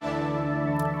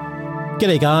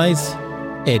G'day guys,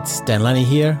 it's Dan Lenny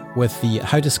here with the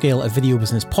How to Scale a Video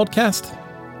Business podcast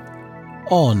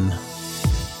on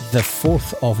the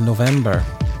 4th of November.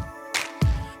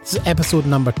 This is episode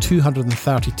number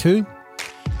 232,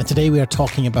 and today we are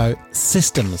talking about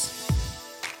systems.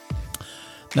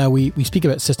 Now we speak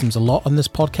about systems a lot on this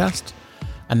podcast,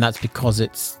 and that's because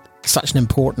it's such an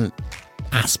important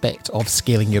aspect of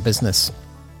scaling your business.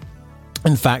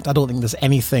 In fact, I don't think there's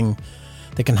anything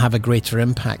that can have a greater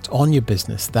impact on your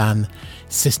business than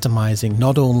systemizing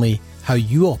not only how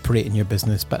you operate in your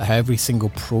business, but how every single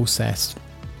process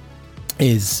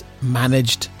is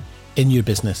managed in your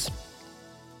business.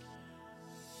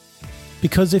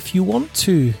 Because if you want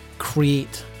to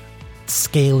create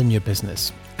scale in your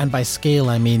business, and by scale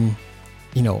I mean,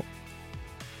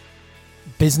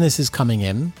 business is coming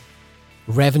in,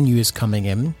 revenue is coming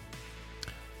in,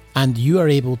 and you are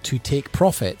able to take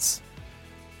profits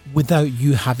without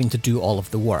you having to do all of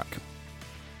the work.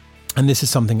 And this is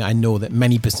something I know that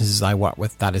many businesses I work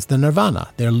with, that is the nirvana.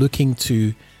 They're looking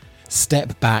to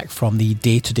step back from the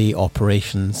day-to-day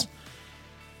operations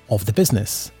of the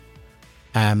business.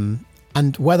 And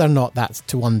whether or not that's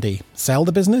to one day sell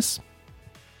the business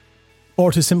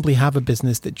or to simply have a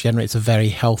business that generates a very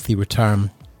healthy return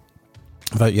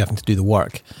without you having to do the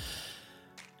work.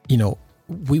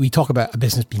 We talk about a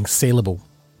business being saleable.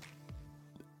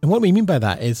 And what we mean by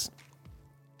that is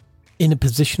in a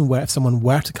position where if someone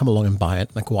were to come along and buy it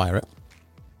and acquire it,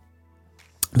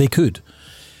 they could,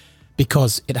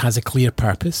 because it has a clear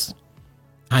purpose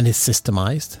and is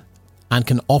systemized and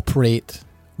can operate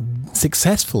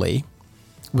successfully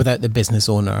without the business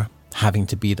owner having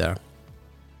to be there.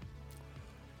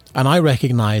 And I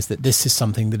recognize that this is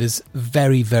something that is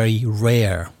very, very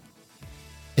rare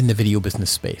in the video business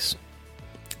space.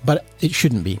 But it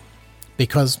shouldn't be,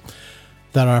 because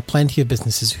there are plenty of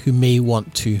businesses who may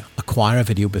want to acquire a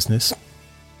video business.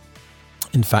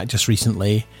 In fact, just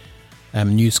recently,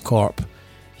 News Corp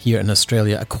here in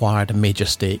Australia acquired a major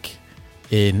stake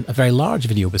in a very large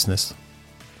video business.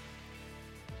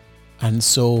 And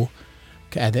so,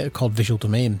 they're called Visual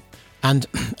Domain. And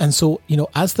so,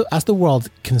 as the world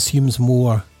consumes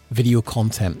more video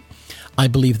content, I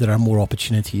believe there are more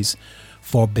opportunities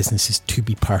for businesses to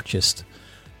be purchased.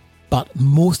 But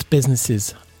most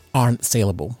businesses aren't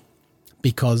saleable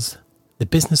because the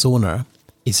business owner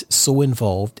is so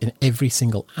involved in every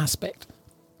single aspect.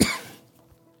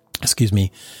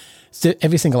 So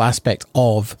every single aspect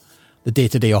of the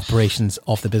day-to-day operations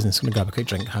of the business. I'm going to grab a quick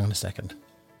drink. Hang on a second.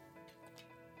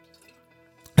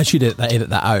 I should edit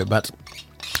that out, but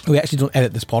we actually don't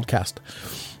edit this podcast.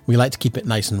 We like to keep it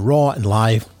nice and raw and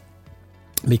live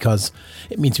because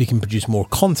it means we can produce more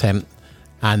content,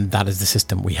 and that is the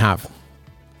system we have.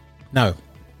 Now,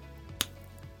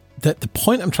 the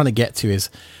point I'm trying to get to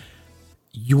is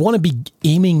you want to be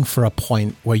aiming for a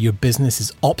point where your business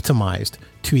is optimized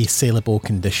to a saleable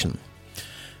condition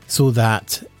so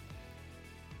that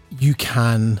you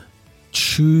can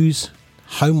choose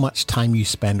how much time you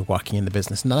spend working in the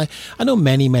business. And I know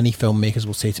many filmmakers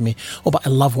will say to me, "Oh, but I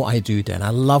love what I do, Dan.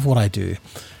 I love what I do."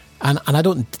 And I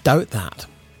don't doubt that.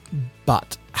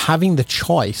 But having the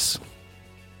choice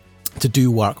to do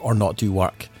work or not do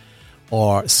work,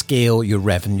 or scale your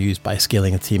revenues by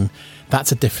scaling a team,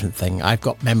 that's a different thing. I've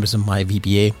got members of my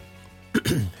VBA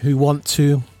who want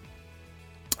to,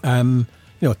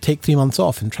 take 3 months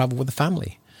off and travel with the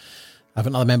family. I have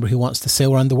another member who wants to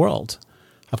sail around the world.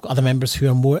 I've got other members who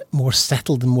are more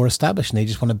settled and more established, and they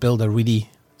just want to build a really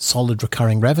solid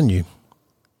recurring revenue.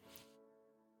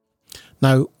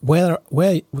 Now,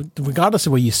 regardless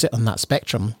of where you sit on that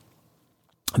spectrum,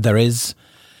 there is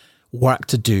work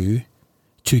to do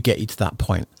to get you to that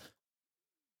point.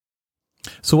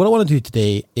 So what I want to do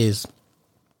today is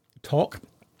talk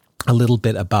a little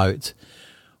bit about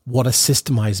what a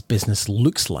systemized business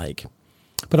looks like,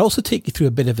 but also take you through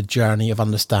a bit of a journey of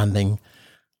understanding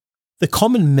the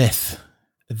common myth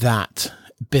that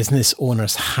business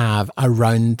owners have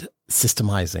around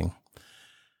systemizing.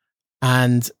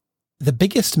 And the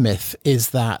biggest myth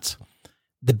is that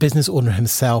the business owner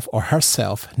himself or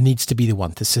herself needs to be the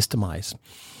one to systemize.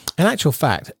 In actual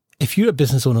fact, if you're a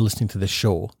business owner listening to this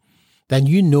show, then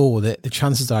you know that the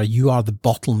chances are you are the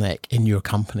bottleneck in your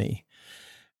company.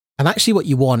 And actually what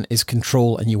you want is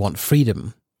control and you want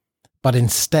freedom. But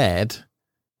instead,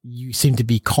 you seem to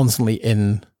be constantly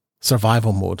in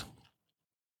survival mode.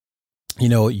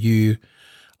 You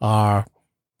are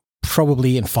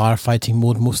probably in firefighting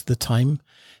mode most of the time,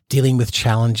 dealing with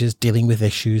challenges, dealing with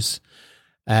issues.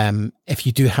 If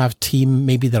you do have team,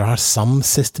 maybe there are some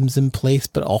systems in place,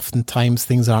 but oftentimes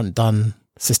things aren't done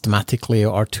systematically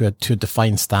or to a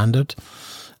defined standard.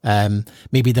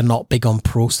 Maybe they're not big on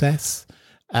process.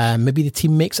 Maybe the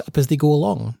team makes it up as they go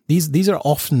along. These are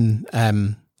often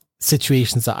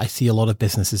situations that I see a lot of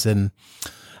businesses in,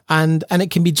 and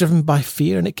it can be driven by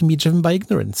fear, and it can be driven by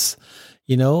ignorance.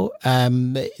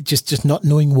 Just not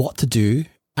knowing what to do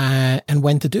and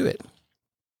when to do it.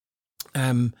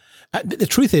 The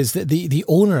truth is that the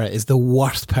owner is the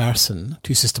worst person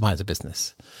to systemize a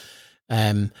business.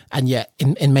 And yet,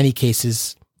 in many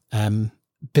cases,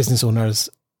 business owners,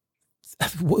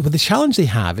 the challenge they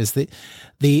have is that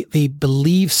they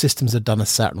believe systems are done a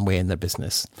certain way in their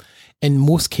business. In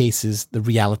most cases, the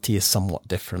reality is somewhat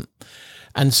different.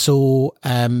 And so,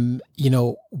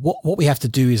 what we have to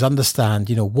do is understand,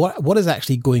 what is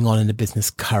actually going on in the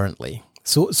business currently.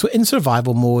 So in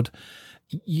survival mode,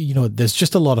 there's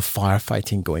just a lot of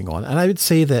firefighting going on. And I would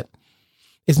say that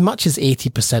as much as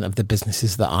 80% of the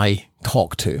businesses that I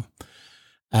talk to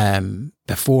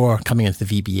before coming into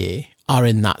the VBA are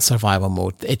in that survival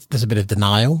mode. There's a bit of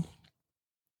denial.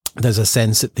 There's a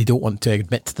sense that they don't want to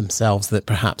admit to themselves that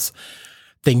perhaps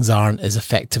things aren't as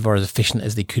effective or as efficient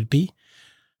as they could be.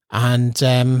 And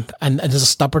there's a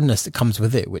stubbornness that comes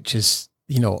with it, which is,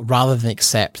 rather than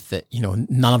accept that,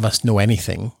 none of us know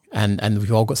anything and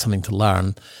we've all got something to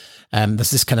learn,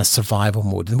 there's this kind of survival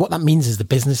mode. And what that means is the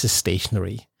business is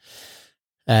stationary.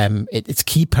 It's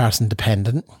key person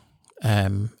dependent.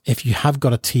 If you have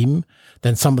got a team,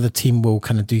 then some of the team will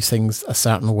kind of do things a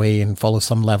certain way and follow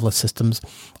some level of systems.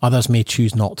 Others may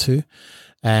choose not to.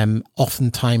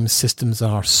 Oftentimes systems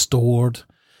are stored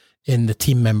in the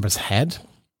team member's head.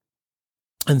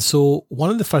 And so one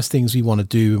of the first things we want to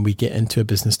do when we get into a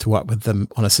business to work with them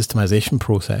on a systemization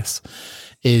process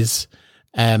is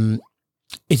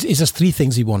there's three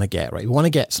things we want to get, right? We want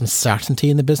to get some certainty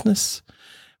in the business.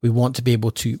 We want to be able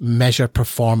to measure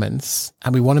performance,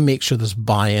 and we want to make sure there's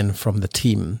buy-in from the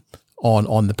team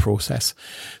on the process.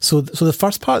 So the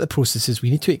first part of the process is we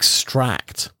need to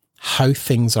extract how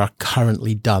things are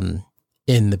currently done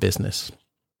in the business.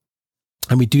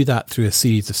 And we do that through a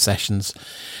series of sessions,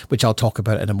 which I'll talk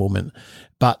about in a moment.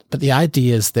 But the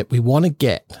idea is that we want to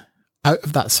get out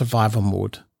of that survival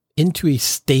mode into a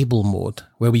stable mode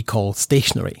where we call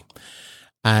stationary,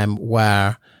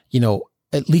 where,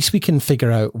 at least we can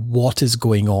figure out what is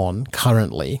going on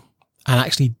currently and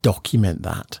actually document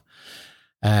that.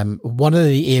 One of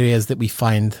the areas that we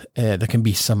find there can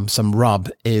be some rub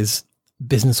is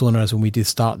business owners, when we do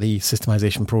start the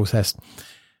systemization process,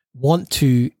 want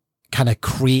to kind of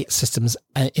create systems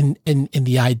in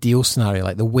the ideal scenario,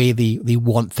 like the way they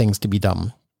want things to be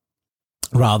done,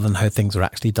 rather than how things are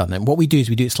actually done. And what we do is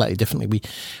we do it slightly differently.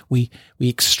 We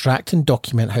extract and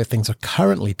document how things are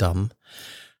currently done.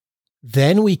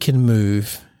 Then we can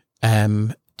move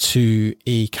to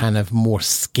a kind of more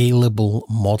scalable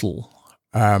model.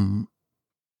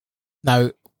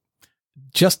 Now,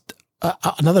 just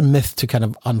another myth to kind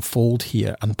of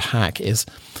unpack is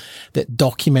that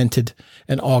documented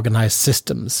and organized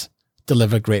systems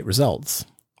deliver great results,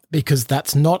 because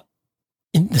it's not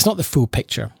the full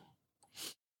picture.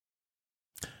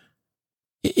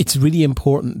 It's really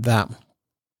important that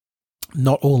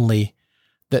not only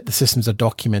that the systems are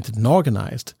documented and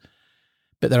organized,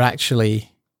 but they're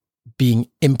actually being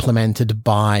implemented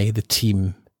by the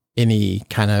team in a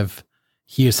kind of,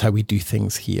 here's how we do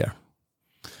things here.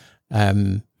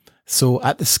 So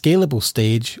at the scalable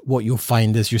stage, what you'll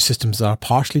find is your systems are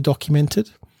partially documented.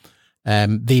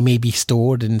 They may be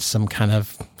stored in some kind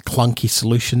of clunky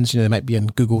solutions. They might be in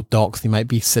Google Docs. They might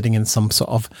be sitting in some sort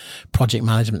of project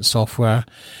management software.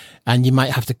 And you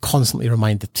might have to constantly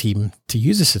remind the team to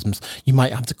use the systems. You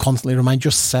might have to constantly remind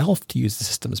yourself to use the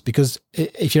systems, because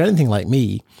if you're anything like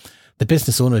me, the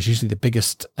business owner is usually the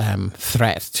biggest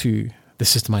threat to the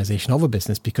systemization of a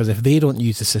business, because if they don't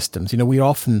use the systems, we're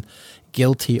often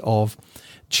guilty of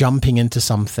jumping into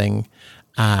something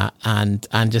and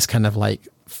just kind of like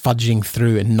fudging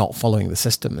through and not following the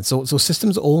system. And so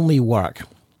systems only work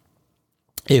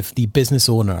if the business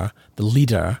owner, the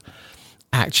leader,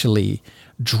 actually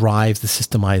drives the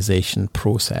systemization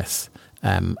process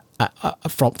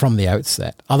from the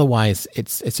outset. Otherwise,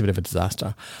 it's a bit of a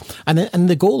disaster. And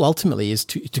the goal ultimately is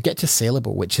to get to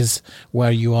saleable, which is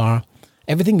where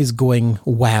everything is going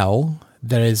well.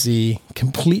 There is a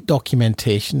complete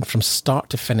documentation from start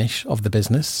to finish of the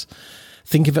business.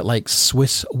 Think of it like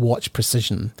Swiss watch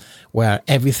precision, where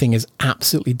everything is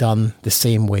absolutely done the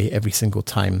same way every single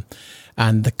time.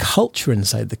 And the culture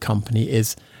inside the company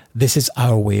is, this is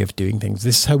our way of doing things.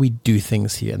 This is how we do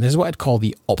things here. And this is what I'd call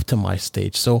the optimized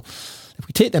stage. So if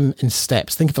we take them in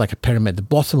steps, think of it like a pyramid. The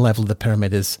bottom level of the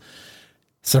pyramid is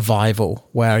survival,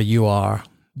 where you are,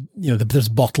 there's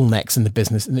bottlenecks in the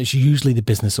business, and it's usually the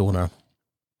business owner.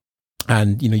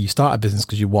 And, you start a business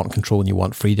because you want control and you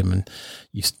want freedom, and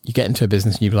you get into a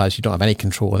business and you realize you don't have any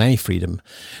control and any freedom.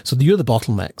 So you're the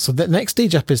bottleneck. So the next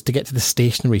stage up is to get to the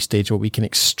stationary stage where we can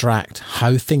extract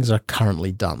how things are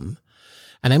currently done.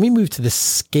 And then we move to the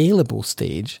scalable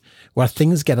stage where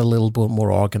things get a little bit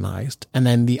more organized. And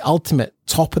then the ultimate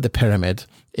top of the pyramid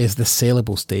is the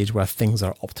saleable stage where things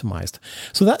are optimized.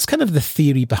 So that's kind of the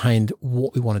theory behind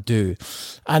what we want to do.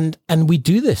 And we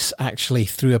do this actually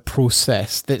through a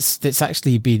process that's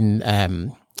actually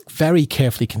been very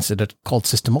carefully considered, called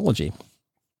systemology.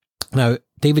 Now,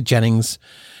 David Jennings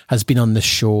has been on this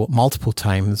show multiple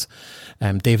times.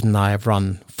 David and I have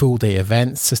run full day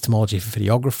events, Systemology for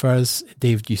Videographers.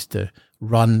 David used to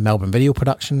run Melbourne Video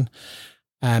Production.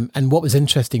 And what was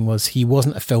interesting was he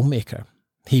wasn't a filmmaker.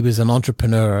 He was an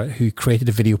entrepreneur who created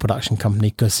a video production company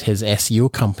because his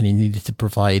SEO company needed to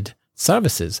provide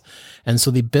services. And so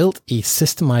they built a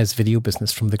systemized video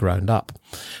business from the ground up.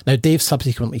 Now, Dave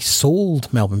subsequently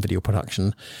sold Melbourne Video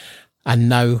Production and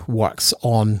now works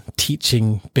on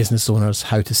teaching business owners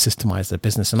how to systemize their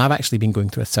business. And I've actually been going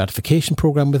through a certification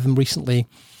program with him recently.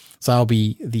 So I'll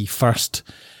be the first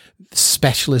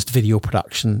specialist video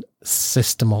production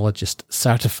systemologist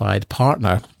certified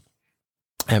partner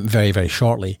very, very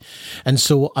shortly. And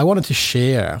so I wanted to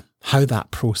share how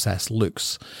that process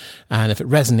looks. And if it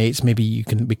resonates, maybe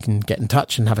we can get in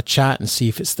touch and have a chat and see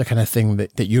if it's the kind of thing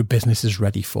that your business is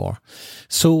ready for.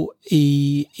 So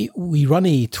we run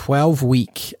a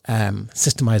 12-week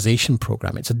systemization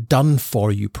program. It's a done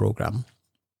for you program.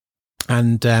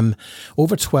 And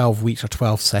over 12 weeks or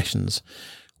 12 sessions,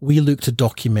 we look to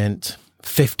document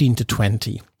 15 to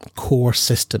 20 core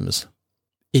systems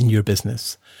in your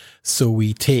business. So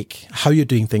we take how you're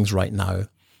doing things right now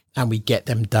and we get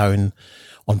them down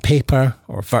on paper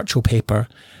or virtual paper.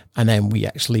 And then we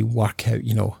actually work out,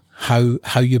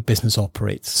 how your business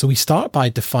operates. So we start by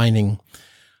defining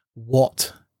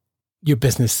what your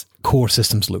business core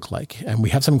systems look like. And we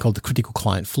have something called the critical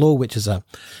client flow, which is a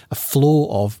flow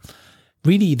of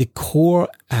really the core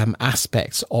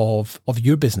aspects of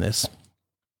your business,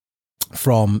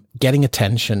 from getting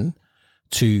attention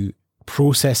to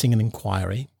processing an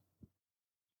inquiry,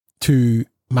 to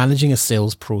managing a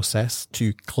sales process,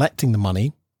 to collecting the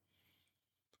money,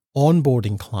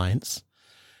 onboarding clients,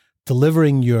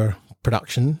 delivering your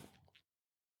production,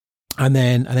 and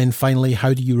then finally,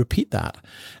 how do you repeat that?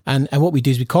 And what we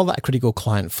do is we call that a critical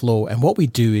client flow. And what we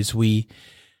do is we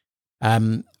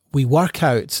work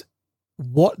out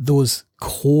what those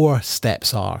core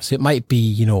steps are. So it might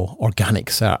be, organic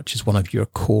search is one of your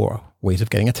core ways of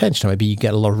getting attention. Maybe you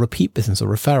get a lot of repeat business or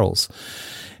referrals.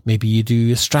 Maybe you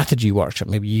do a strategy workshop.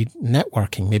 Maybe you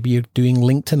networking. Maybe you're doing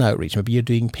LinkedIn outreach. Maybe you're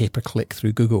doing pay-per-click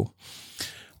through Google.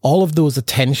 All of those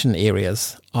attention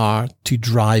areas are to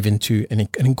drive into an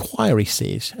inquiry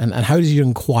stage. And how does your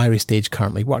inquiry stage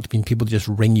currently work? Do people just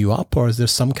ring you up, or is there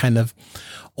some kind of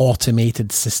automated,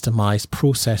 systemized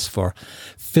process for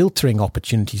filtering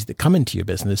opportunities that come into your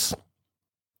business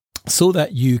so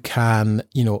that you can,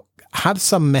 have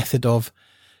some method of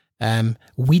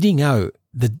weeding out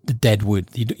the dead wood?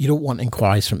 You don't want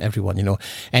inquiries from everyone.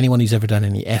 Anyone who's ever done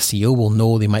any SEO will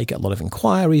know they might get a lot of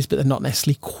inquiries, but they're not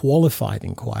necessarily qualified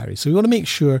inquiries. So we want to make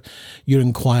sure your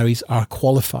inquiries are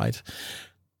qualified.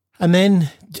 And then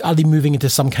are they moving into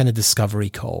some kind of discovery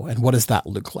call? And what does that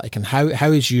look like? And how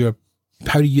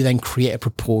do you then create a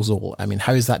proposal? I mean,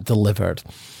 how is that delivered?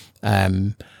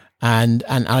 And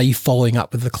are you following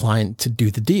up with the client to do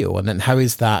the deal? And then how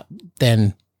is that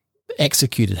then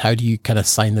executed? How do you kind of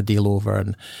sign the deal over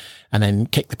and then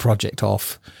kick the project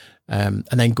off, and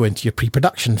then go into your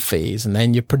pre-production phase, and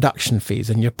then your production phase,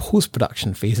 and your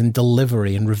post-production phase, and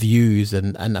delivery and reviews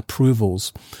and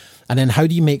approvals? And then how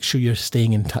do you make sure you're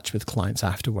staying in touch with clients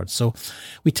afterwards? So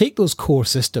we take those core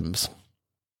systems,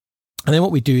 and then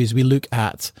what we do is we look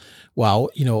at,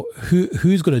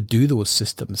 who's going to do those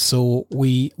systems? So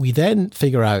we then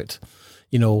figure out,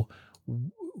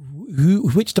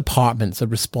 which departments are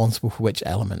responsible for which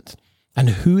element, and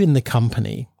who in the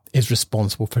company is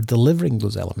responsible for delivering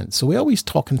those elements. So we always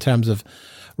talk in terms of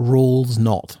roles,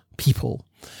 not people.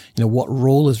 What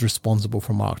role is responsible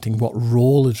for marketing? What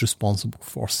role is responsible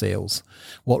for sales?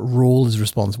 What role is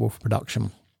responsible for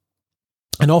production?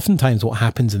 And oftentimes what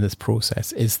happens in this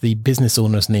process is the business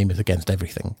owner's name is against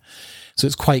everything. So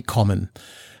it's quite common.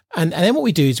 And then what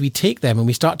we do is we take them and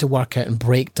we start to work out and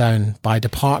break down by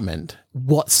department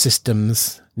what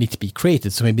systems need to be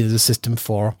created. So maybe there's a system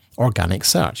for organic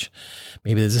search.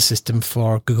 Maybe there's a system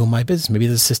for Google My Business. Maybe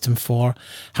there's a system for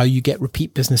how you get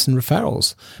repeat business and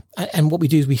referrals. And what we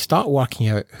do is we start working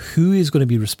out who is going to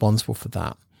be responsible for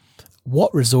that.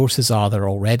 What resources are there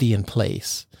already in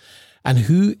place? And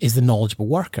who is the knowledgeable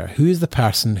worker? Who is the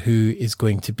person who is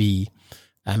going to be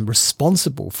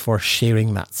responsible for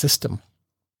sharing that system?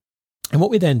 And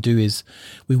what we then do is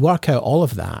we work out all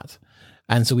of that.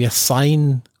 And so we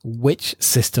assign which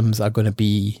systems are going to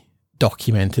be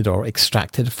documented or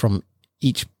extracted from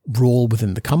each role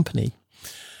within the company.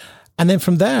 And then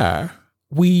from there,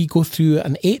 we go through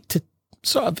an 8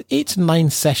 to 9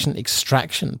 session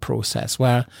extraction process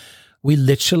where we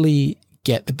literally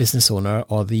get the business owner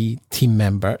or the team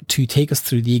member to take us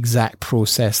through the exact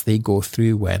process they go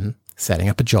through when setting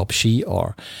up a job sheet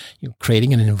or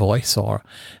creating an invoice or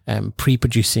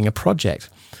pre-producing a project.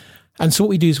 And so what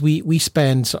we do is we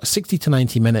spend sort of 60 to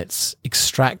 90 minutes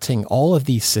extracting all of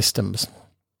these systems.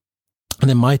 And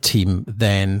then my team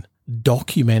then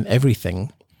document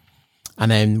everything.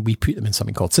 And then we put them in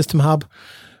something called System Hub,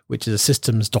 which is a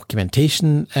systems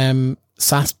documentation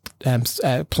SaaS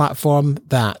platform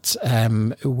that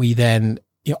we then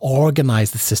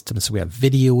organize the system. So we have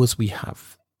videos, we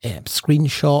have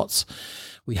screenshots,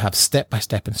 we have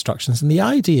step-by-step instructions. And the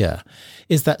idea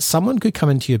is that someone could come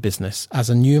into your business as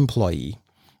a new employee,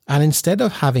 and instead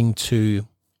of having to,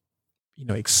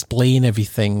 explain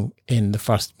everything in the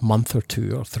first month or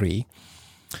 2 or 3,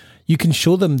 you can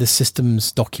show them the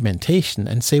systems documentation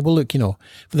and say, well, look, for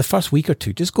the first week or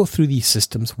 2, just go through these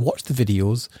systems, watch the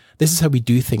videos. This is how we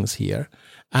do things here,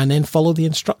 and then follow the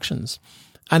instructions.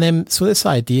 And then, so this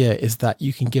idea is that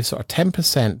you can give sort of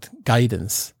 10%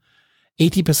 guidance.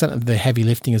 80% of the heavy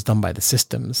lifting is done by the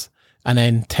systems, and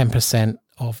then 10%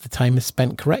 of the time is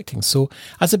spent correcting. So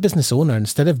as a business owner,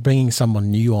 instead of bringing someone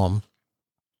new on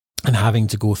and having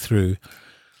to go through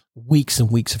weeks and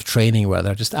weeks of training where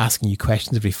they're just asking you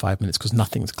questions every 5 minutes because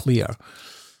nothing's clear,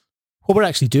 what we're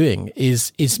actually doing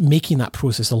is making that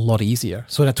process a lot easier.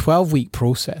 So in a 12-week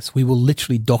process, we will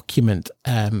literally document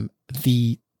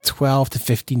the 12 to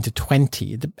 15 to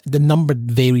 20. The number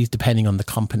varies depending on the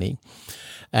company.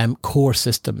 Core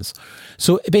systems.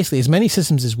 So basically, as many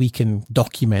systems as we can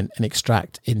document and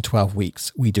extract in 12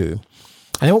 weeks, we do.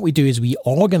 And then what we do is we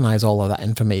organize all of that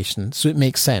information so it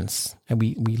makes sense. And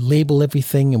we label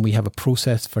everything, and we have a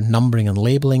process for numbering and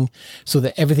labeling so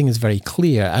that everything is very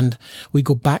clear. And we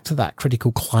go back to that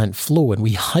critical client flow and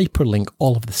we hyperlink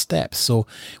all of the steps. So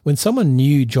when someone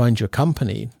new joins your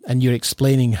company and you're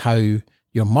explaining how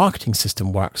your marketing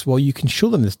system works, well, you can show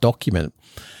them this document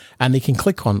and they can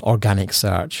click on organic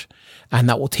search, and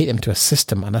that will take them to a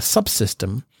system and a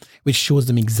subsystem which shows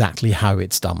them exactly how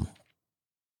it's done.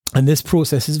 And this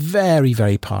process is very,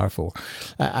 very powerful.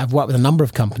 I've worked with a number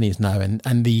of companies now,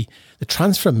 and the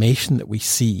transformation that we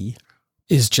see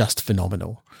is just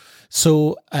phenomenal.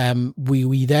 So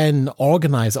we then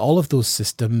organize all of those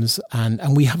systems,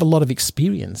 and we have a lot of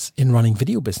experience in running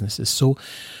video businesses. So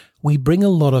we bring a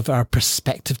lot of our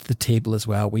perspective to the table as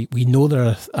well. We know there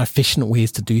are efficient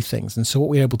ways to do things. And so what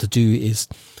we're able to do is,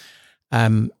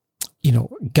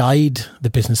 guide the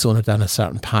business owner down a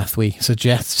certain pathway,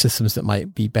 suggest systems that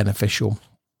might be beneficial,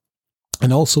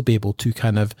 and also be able to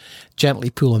kind of gently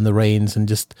pull on the reins and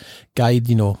just guide,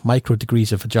 micro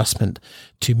degrees of adjustment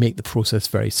to make the process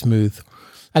very smooth.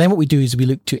 And then what we do is we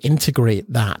look to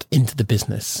integrate that into the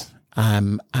business.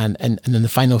 And in the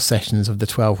final sessions of the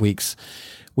 12 weeks,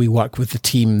 we work with the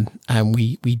team and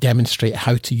we demonstrate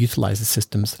how to utilize the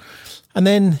systems. And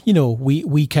then,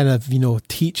 we kind of,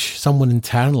 teach someone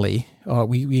internally, or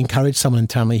we encourage someone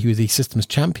internally who is a systems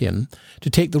champion to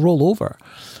take the role over.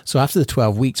 So after the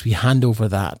 12 weeks, we hand over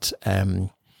that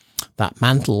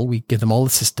mantle. We give them all the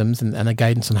systems and a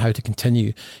guidance on how to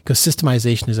continue, because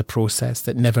systemization is a process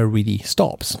that never really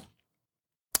stops.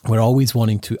 We're always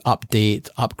wanting to update,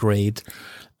 upgrade,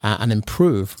 and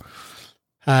improve.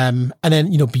 And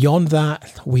then, beyond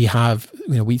that, we have,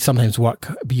 we sometimes work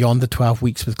beyond the 12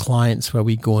 weeks with clients where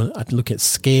we go and look at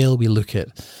scale. We look at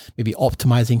maybe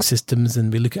optimizing systems,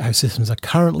 and we look at how systems are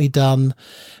currently done.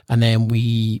 And then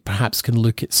we perhaps can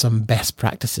look at some best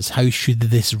practices. How should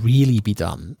this really be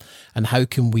done? And how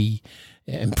can we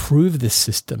improve this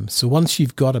system? So once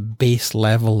you've got a base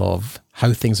level of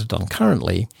how things are done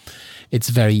currently, it's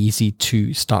very easy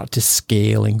to start to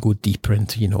scale and go deeper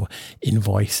into,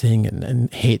 invoicing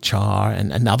and HR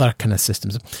and other kind of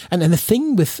systems. And the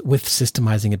thing with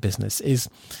systemizing a business is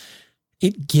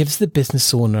it gives the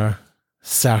business owner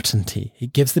certainty.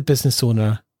 It gives the business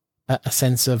owner a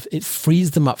sense of, it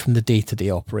frees them up from the day-to-day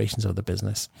operations of the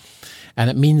business. And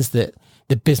it means that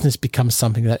the business becomes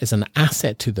something that is an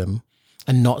asset to them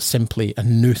and not simply a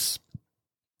noose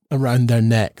around their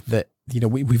neck that,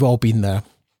 we've all been there,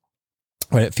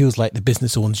 where it feels like the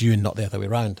business owns you and not the other way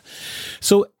around.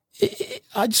 So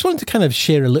I just wanted to kind of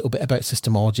share a little bit about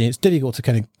systemology. It's difficult to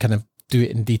kind of do it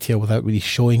in detail without really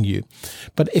showing you.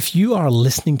 But if you are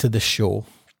listening to this show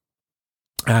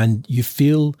and you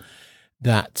feel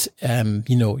that,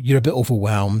 you're a bit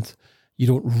overwhelmed, you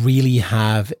don't really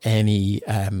have any,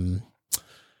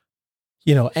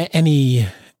 any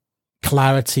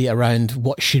clarity around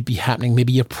what should be happening.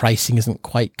 Maybe your pricing isn't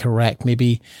quite correct.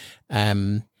 Maybe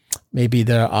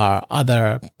there are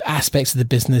other aspects of the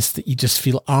business that you just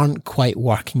feel aren't quite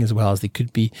working as well as they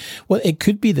could be. Well, it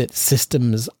could be that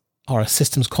systems or a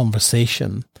systems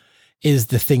conversation is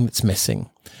the thing that's missing.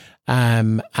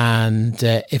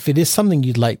 If it is something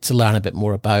you'd like to learn a bit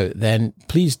more about, then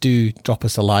please do drop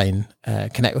us a line,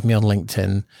 connect with me on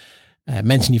LinkedIn,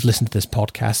 mention you've listened to this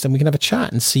podcast, and we can have a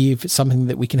chat and see if it's something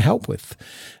that we can help with.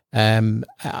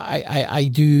 I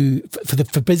do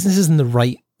for businesses in the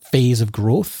right phase of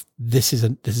growth. This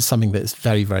is something that is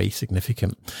very, very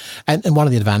significant. And one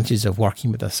of the advantages of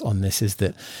working with us on this is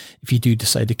that if you do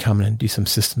decide to come in and do some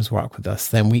systems work with us,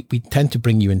 then we tend to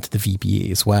bring you into the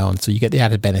VBA as well. And so you get the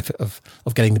added benefit of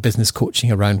getting the business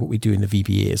coaching around what we do in the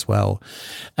VBA as well.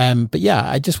 But yeah,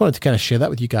 I just wanted to kind of share that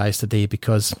with you guys today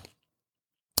because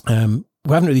we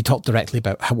haven't really talked directly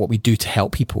about what we do to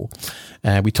help people.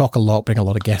 We talk a lot, bring a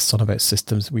lot of guests on about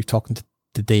systems. We've talked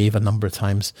to Dave a number of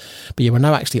times, but yeah, we're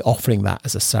now actually offering that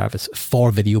as a service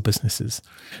for video businesses.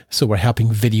 So we're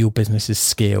helping video businesses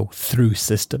scale through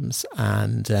systems.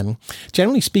 And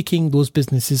generally speaking, those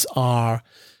businesses they're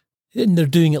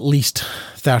doing at least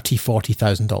 $30,000,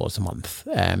 $40,000 a month.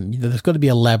 There's got to be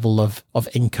a level of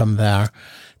income there,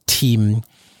 team.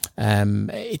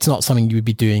 It's not something you would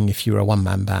be doing if you were a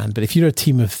one-man band, but if you're a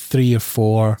team of 3 or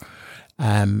 4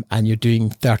 and you're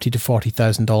doing $30,000 to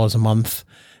 $40,000 a month,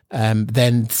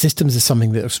 then systems is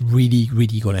something that's really,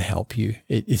 really going to help you.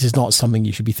 It is not something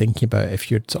you should be thinking about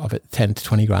if you're sort of at 10 to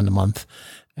 20 grand a month.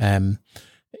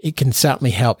 It can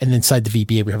certainly help. And inside the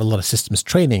VBA, we have a lot of systems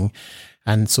training.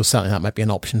 And so certainly that might be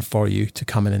an option for you to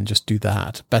come in and just do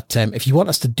that. But if you want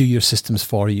us to do your systems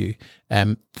for you,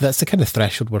 that's the kind of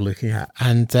threshold we're looking at.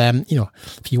 And,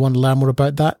 if you want to learn more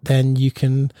about that, then you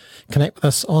can connect with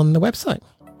us on the website.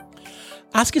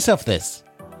 Ask yourself this.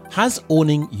 Has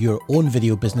owning your own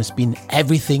video business been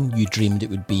everything you dreamed it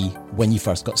would be when you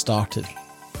first got started?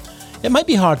 It might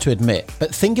be hard to admit,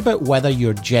 but think about whether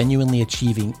you're genuinely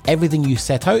achieving everything you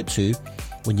set out to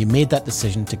when you made that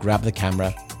decision to grab the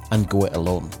camera and go it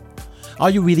alone. Are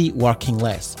you really working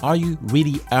less? Are you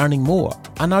really earning more?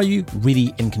 And are you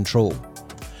really in control?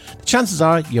 The chances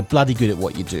are you're bloody good at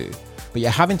what you do, but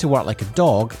you're having to work like a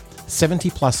dog 70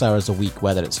 plus hours a week,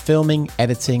 whether it's filming,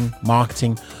 editing,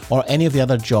 marketing, or any of the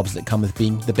other jobs that come with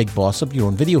being the big boss of your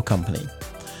own video company.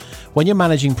 When you're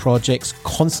managing projects,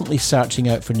 constantly searching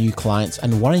out for new clients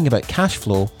and worrying about cash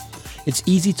flow, it's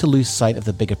easy to lose sight of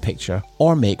the bigger picture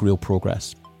or make real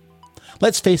progress.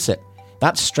 Let's face it,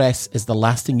 that stress is the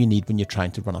last thing you need when you're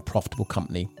trying to run a profitable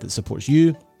company that supports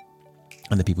you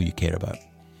and the people you care about.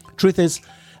 Truth is,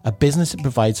 a business that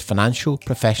provides financial,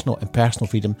 professional, and personal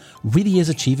freedom really is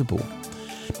achievable.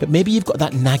 But maybe you've got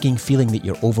that nagging feeling that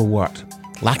you're overworked,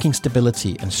 lacking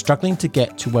stability, and struggling to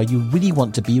get to where you really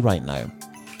want to be right now.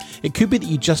 It could be that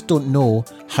you just don't know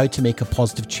how to make a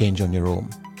positive change on your own.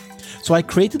 So I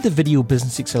created the Video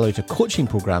Business Accelerator coaching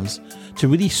programs to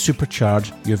really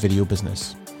supercharge your video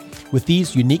business. With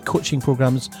these unique coaching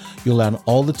programs, you'll learn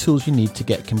all the tools you need to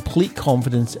get complete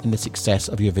confidence in the success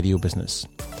of your video business.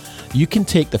 You can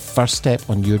take the first step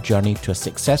on your journey to a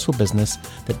successful business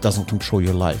that doesn't control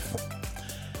your life.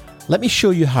 Let me show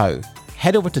you how.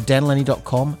 Head over to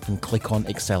denlenny.com and click on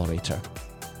Accelerator.